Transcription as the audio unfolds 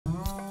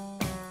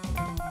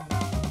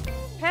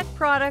Pet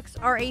products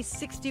are a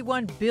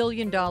 $61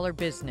 billion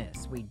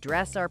business. We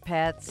dress our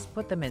pets,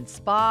 put them in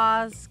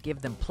spas,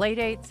 give them play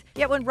dates.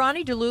 Yet when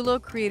Roni Di Lillo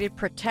created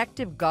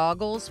protective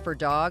goggles for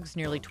dogs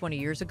nearly 20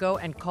 years ago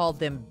and called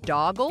them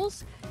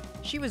Doggles,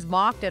 she was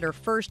mocked at her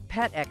first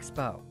pet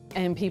expo.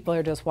 And people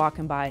are just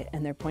walking by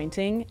and they're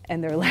pointing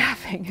and they're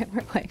laughing and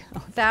we're like,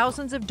 oh.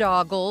 Thousands of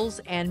Doggles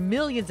and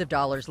millions of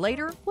dollars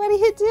later, what are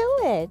you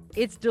doing?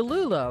 It's Di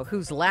Lillo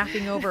who's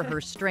laughing over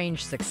her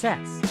strange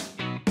success.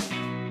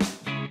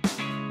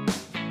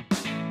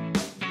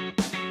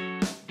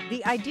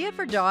 The idea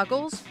for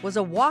Doggles was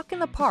a walk in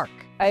the park.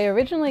 I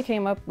originally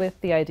came up with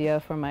the idea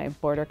for my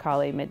border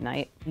collie,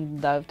 Midnight. He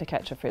loved to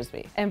catch a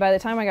Frisbee. And by the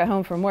time I got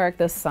home from work,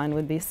 the sun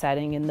would be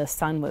setting and the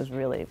sun was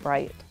really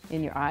bright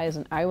in your eyes,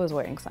 and I was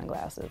wearing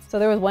sunglasses. So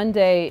there was one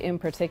day in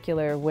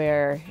particular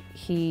where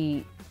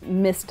he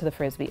missed the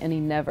Frisbee, and he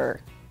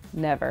never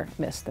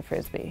missed the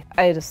Frisbee.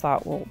 I just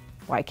thought, well,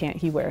 why can't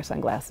he wear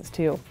sunglasses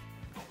too?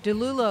 Di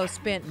Lillo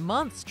spent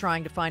months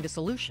trying to find a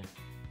solution.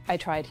 I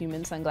tried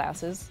human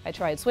sunglasses, I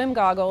tried swim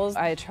goggles,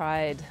 I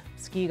tried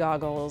ski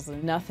goggles,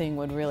 and nothing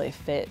would really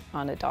fit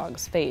on a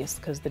dog's face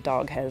because the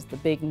dog has the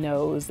big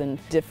nose and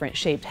different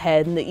shaped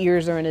head and the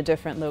ears are in a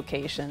different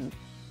location.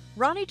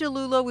 Roni Di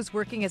Lillo was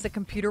working as a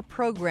computer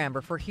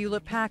programmer for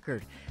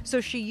Hewlett-Packard,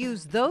 so she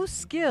used those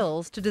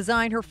skills to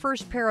design her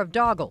first pair of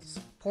Doggles,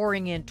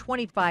 pouring in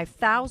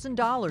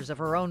 $25,000 of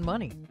her own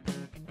money.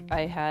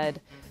 I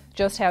had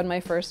just had my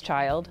first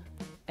child,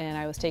 and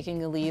I was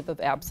taking a leave of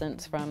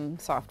absence from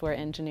software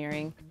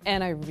engineering,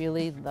 and I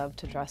really loved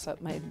to dress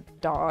up my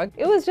dog.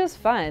 It was just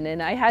fun,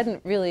 and I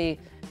hadn't really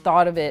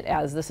thought of it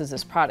as this is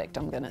this product,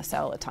 I'm gonna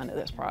sell a ton of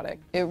this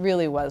product. It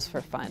really was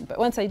for fun, but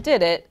once I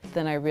did it,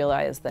 then I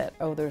realized that,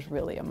 oh, there's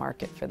really a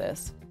market for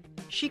this.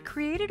 She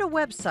created a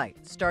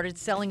website, started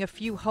selling a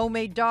few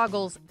homemade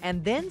Doggles,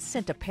 and then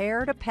sent a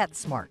pair to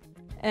PetSmart.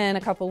 And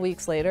a couple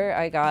weeks later,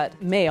 I got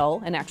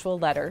mail, an actual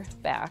letter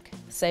back,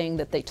 saying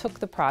that they took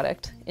the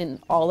product in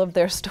all of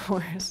their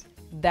stores.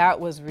 That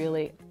was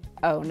really,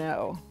 oh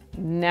no,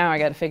 now I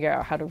gotta figure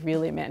out how to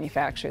really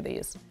manufacture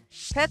these.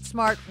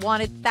 PetSmart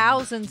wanted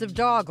thousands of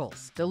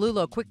Doggles. Di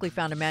Lillo quickly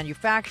found a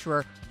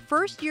manufacturer.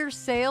 First year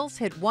sales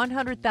hit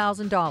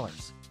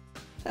 $100,000.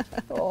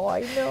 Oh,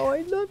 I know,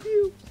 I love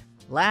you.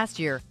 Last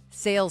year,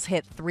 sales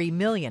hit $3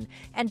 million.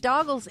 And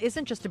Doggles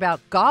isn't just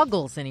about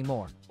goggles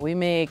anymore. We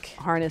make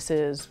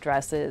harnesses,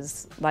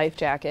 dresses, life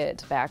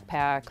jackets,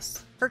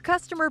 backpacks. Her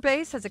customer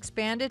base has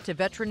expanded to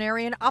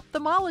veterinarian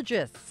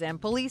ophthalmologists and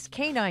police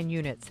canine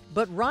units.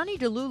 But Roni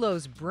Di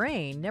Lillo's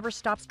brain never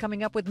stops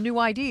coming up with new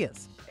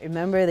ideas.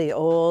 Remember the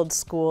old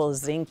school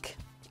zinc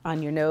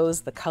on your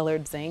nose, the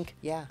colored zinc?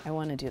 Yeah. I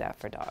want to do that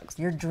for dogs.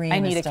 Your dream I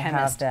need is a to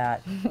chemist.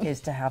 have that,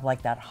 is to have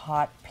like that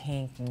hot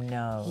pink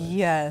nose.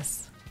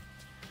 Yes.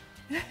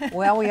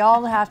 Well, we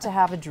all have to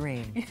have a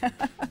dream.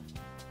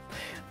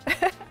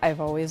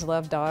 I've always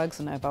loved dogs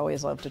and I've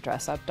always loved to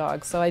dress up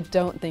dogs, so I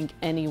don't think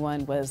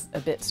anyone was a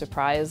bit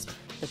surprised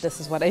that this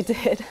is what I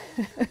did.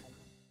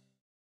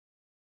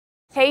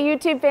 Hey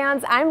YouTube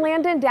fans, I'm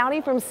Landon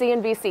Dowdy from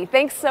CNBC.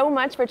 Thanks so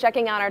much for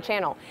checking out our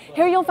channel.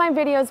 Here you'll find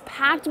videos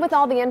packed with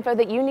all the info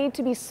that you need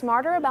to be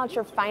smarter about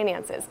your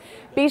finances.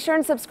 Be sure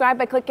and subscribe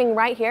by clicking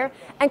right here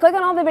and click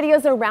on all the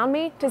videos around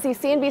me to see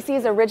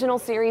CNBC's original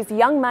series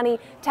Young Money,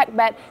 Tech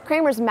Bet,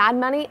 Kramer's Mad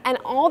Money, and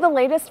all the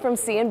latest from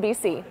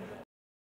CNBC.